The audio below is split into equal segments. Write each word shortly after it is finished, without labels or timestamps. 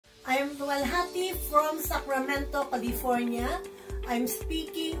Lohaiti from Sacramento, California. I'm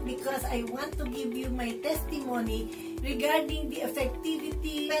speaking because I want to give you my testimony regarding the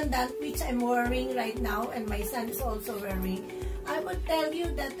effectivity pendant which I'm wearing right now and my son is also wearing. I would tell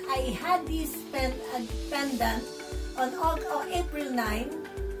you that I had this pendant on April 9,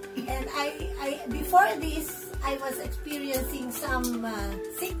 and before this I was experiencing some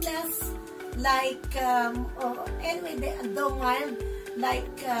sickness, like anyway, though mild, like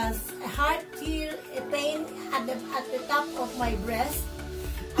heart tear, pain at the top of my breast.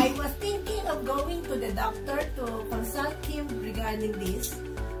 I was thinking of going to the doctor to consult him regarding this,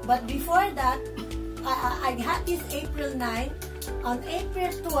 but before that, I had this April 9. On April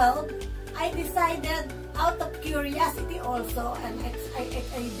 12, I decided, out of curiosity also, and I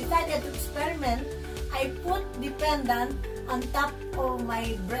decided to experiment. I put the pendant on top of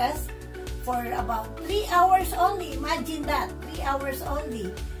my breast for about 3 hours only. Imagine that, 3 hours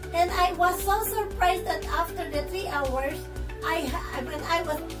only. And I was so surprised that after the 3 hours, when I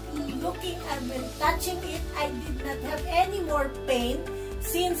was looking and when touching it, I did not have any more pain.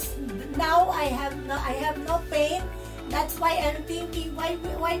 Since now I have no pain. That's why I'm thinking, why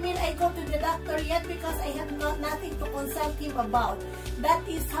will I go to the doctor yet? Because I have nothing to consult him about. That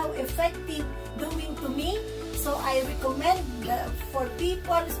is how effective doing to me. So I recommend for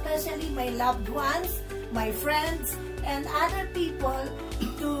people, especially my loved ones, my friends, and other people,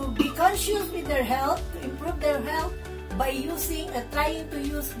 to be conscious with their health, to improve their health by trying to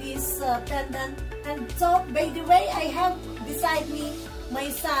use this pendant. And so, by the way, I have beside me my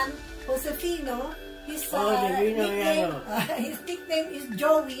son, Josefino. His nickname is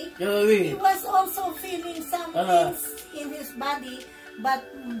Joey. He was also feeling some things in his body, but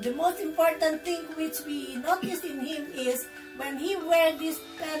the most important thing which we noticed in him is when he wear this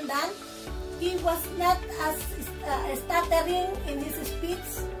pendant, he was not as stuttering in his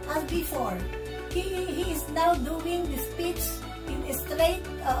speech as before. He is now doing the speech in a straight,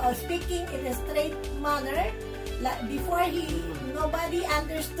 speaking in a straight manner. Like before, nobody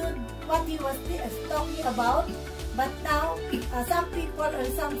understood what he was talking about, but now some people or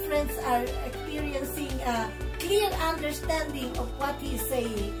some friends are experiencing a clear understanding of what he's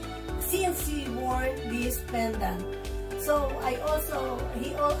saying since he wore this pendant. So I also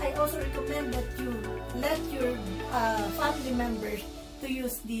recommend that you let your family members to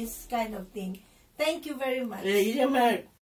use this kind of thing. Thank you very much.